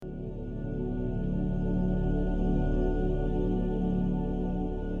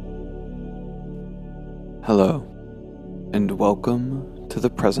Hello, and welcome to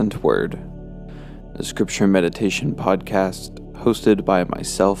The Present Word, a scripture meditation podcast hosted by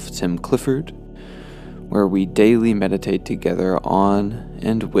myself, Tim Clifford, where we daily meditate together on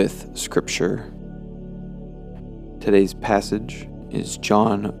and with scripture. Today's passage is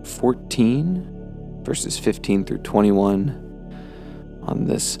John 14, verses 15 through 21, on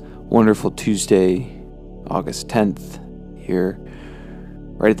this wonderful Tuesday, August 10th, here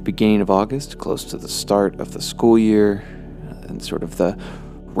right at the beginning of August, close to the start of the school year, and sort of the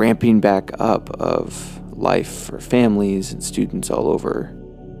ramping back up of life for families and students all over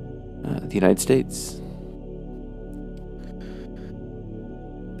the United States.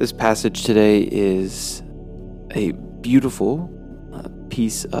 This passage today is a beautiful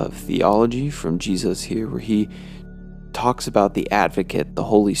piece of theology from Jesus here, where he talks about the advocate, the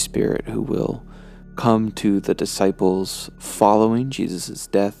Holy Spirit, who will come to the disciples following Jesus'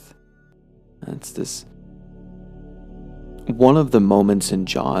 death. It's this one of the moments in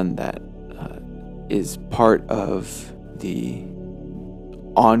John that is part of the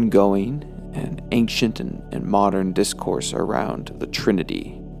ongoing and ancient and modern discourse around the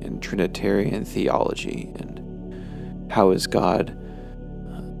Trinity and Trinitarian theology, and how is God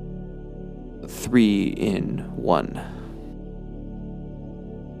three in one.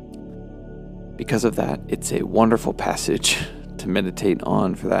 Because of that, it's a wonderful passage to meditate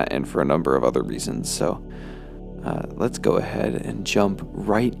on for that and for a number of other reasons. So let's go ahead and jump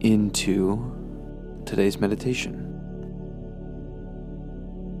right into today's meditation.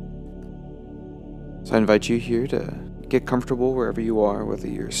 So I invite you here to get comfortable wherever you are, whether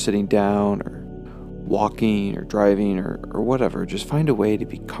you're sitting down or walking or driving or whatever. Just find a way to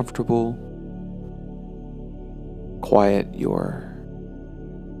be comfortable, quiet your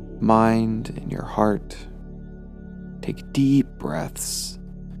mind and your heart. Take deep breaths.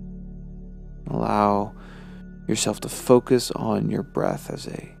 Allow yourself to focus on your breath as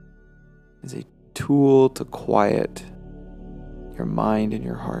a tool to quiet your mind and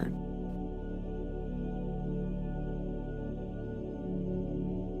your heart.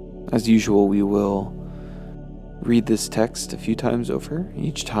 As usual, we will read this text a few times over.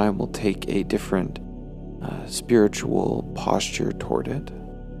 Each time we'll take a different spiritual posture toward it.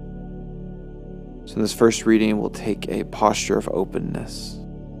 So in this first reading, we'll take a posture of openness.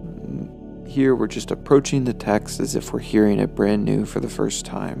 Here, we're just approaching the text as if we're hearing it brand new for the first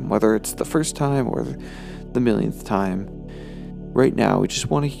time, whether it's the first time or the millionth time. Right now, we just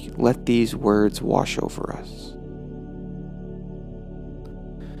want to let these words wash over us.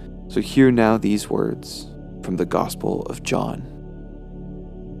 So hear now these words from the Gospel of John.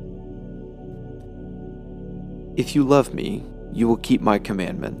 If you love me, you will keep my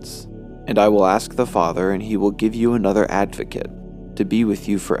commandments. And I will ask the Father, and he will give you another advocate to be with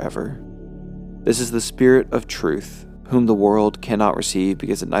you forever. This is the Spirit of truth, whom the world cannot receive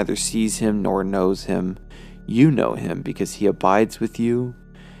because it neither sees him nor knows him. You know him because he abides with you,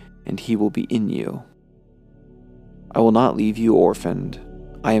 and he will be in you. I will not leave you orphaned.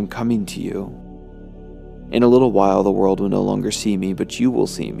 I am coming to you. In a little while the world will no longer see me, but you will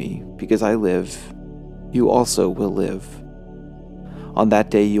see me. Because I live, you also will live. On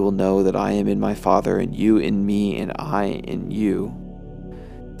that day you will know that I am in my Father, and you in me, and I in you.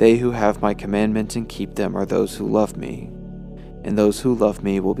 They who have my commandments and keep them are those who love me, and those who love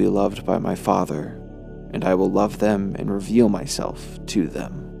me will be loved by my Father, and I will love them and reveal myself to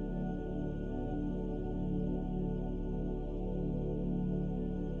them.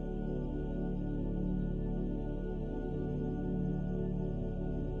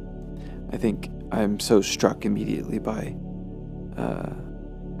 I think I'm so struck immediately by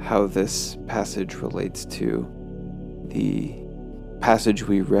how this passage relates to the passage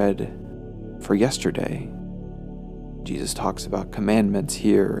we read for yesterday. Jesus talks about commandments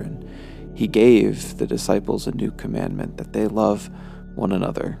here, and he gave the disciples a new commandment, that they love one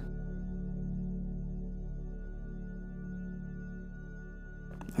another.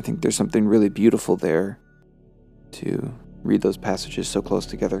 I think there's something really beautiful there to read those passages so close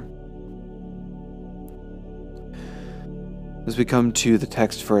together. As we come to the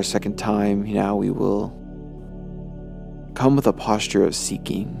text for a second time, now we will come with a posture of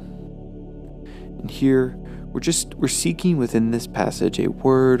seeking. And here, we're seeking within this passage a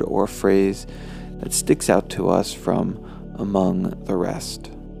word or a phrase that sticks out to us from among the rest.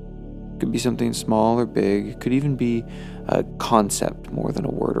 It could be something small or big. It could even be a concept more than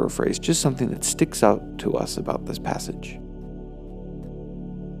a word or a phrase, just something that sticks out to us about this passage.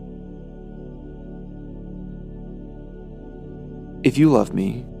 If you love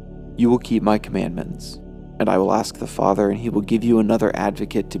me, you will keep my commandments, and I will ask the Father, and he will give you another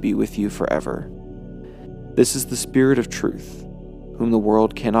advocate to be with you forever. This is the Spirit of truth, whom the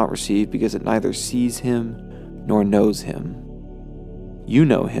world cannot receive because it neither sees him nor knows him. You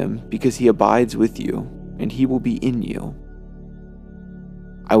know him because he abides with you, and he will be in you.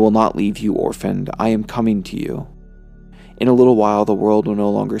 I will not leave you orphaned. I am coming to you. In a little while the world will no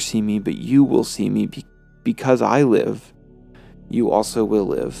longer see me, but you will see me because I live. You also will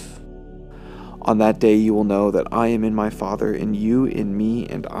live. On that day you will know that I am in my Father, and you in me,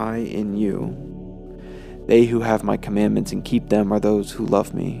 and I in you. They who have my commandments and keep them are those who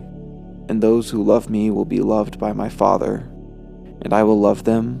love me, and those who love me will be loved by my Father, and I will love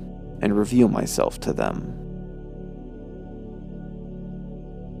them and reveal myself to them.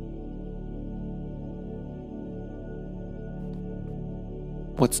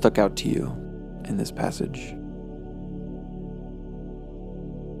 What stuck out to you in this passage?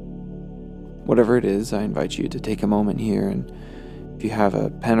 Whatever it is, I invite you to take a moment here, and if you have a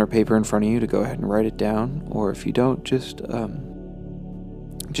pen or paper in front of you, to go ahead and write it down, or if you don't, just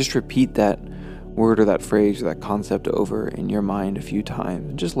repeat that word or that phrase or that concept over in your mind a few times,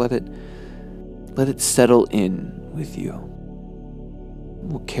 and just let it settle in with you.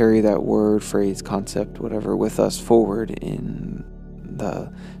 We'll carry that word, phrase, concept, whatever, with us forward in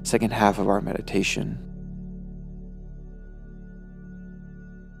the second half of our meditation.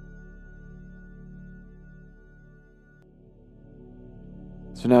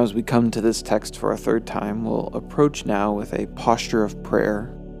 So now as we come to this text for a third time, we'll approach now with a posture of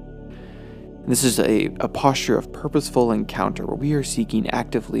prayer. And this is a posture of purposeful encounter, where we are seeking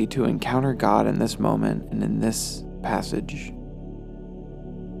actively to encounter God in this moment and in this passage.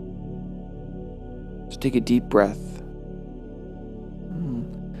 So take a deep breath.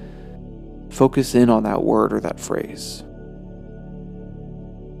 Focus in on that word or that phrase.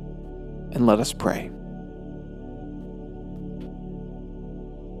 And let us pray.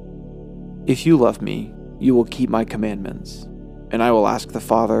 If you love me, you will keep my commandments, and I will ask the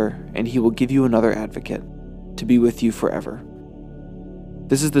Father, and he will give you another advocate to be with you forever.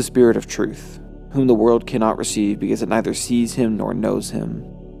 This is the Spirit of truth, whom the world cannot receive because it neither sees him nor knows him.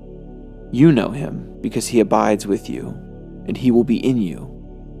 You know him because he abides with you, and he will be in you.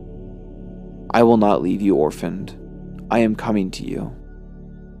 I will not leave you orphaned. I am coming to you.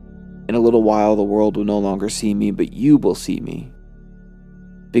 In a little while the world will no longer see me, but you will see me.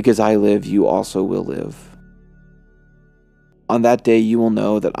 Because I live, you also will live. On that day you will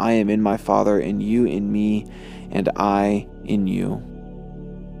know that I am in my Father, and you in me, and I in you.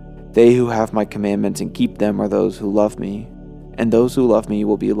 They who have my commandments and keep them are those who love me, and those who love me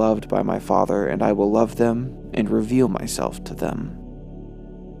will be loved by my Father, and I will love them and reveal myself to them.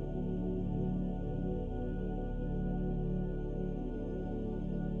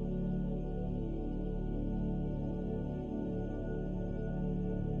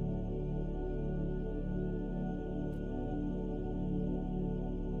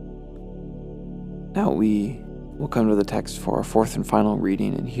 Now we will come to the text for our fourth and final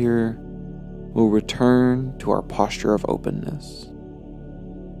reading, and here we'll return to our posture of openness.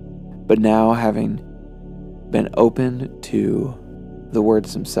 But now, having been open to the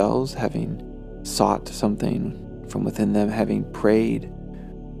words themselves, having sought something from within them, having prayed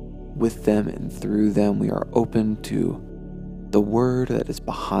with them and through them, we are open to the word that is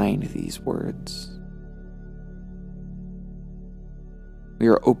behind these words. We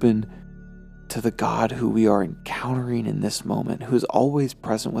are open to the God who we are encountering in this moment, who is always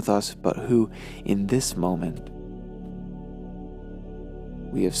present with us, but who in this moment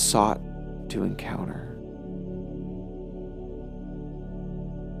we have sought to encounter.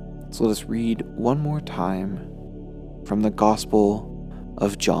 So let us read one more time from the Gospel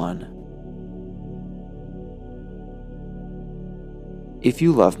of John. If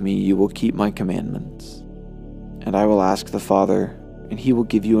you love me, you will keep my commandments, and I will ask the Father, and he will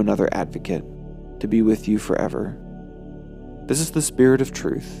give you another advocate to be with you forever. This is the Spirit of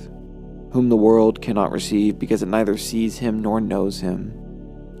truth, whom the world cannot receive because it neither sees him nor knows him.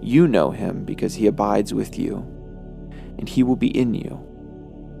 You know him because he abides with you, and he will be in you.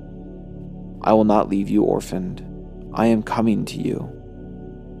 I will not leave you orphaned. I am coming to you.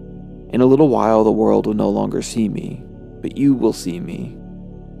 In a little while the world will no longer see me, but you will see me.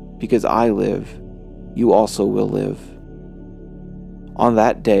 Because I live, you also will live. On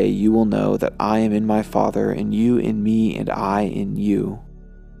that day you will know that I am in my Father, and you in me, and I in you.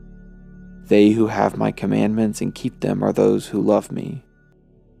 They who have my commandments and keep them are those who love me,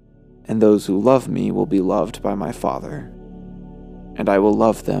 and those who love me will be loved by my Father, and I will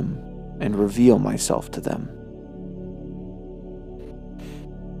love them and reveal myself to them.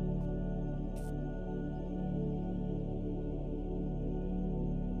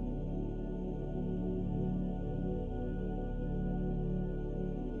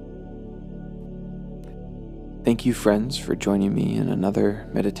 Thank you, friends, for joining me in another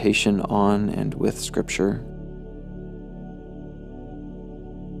meditation on and with Scripture.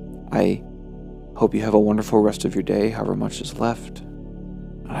 I hope you have a wonderful rest of your day, however much is left.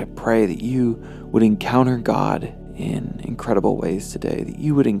 And I pray that you would encounter God in incredible ways today, that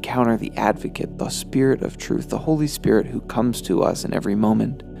you would encounter the Advocate, the Spirit of truth, the Holy Spirit who comes to us in every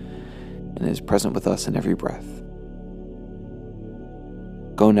moment and is present with us in every breath.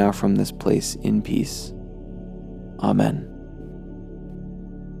 Go now from this place in peace. Amen.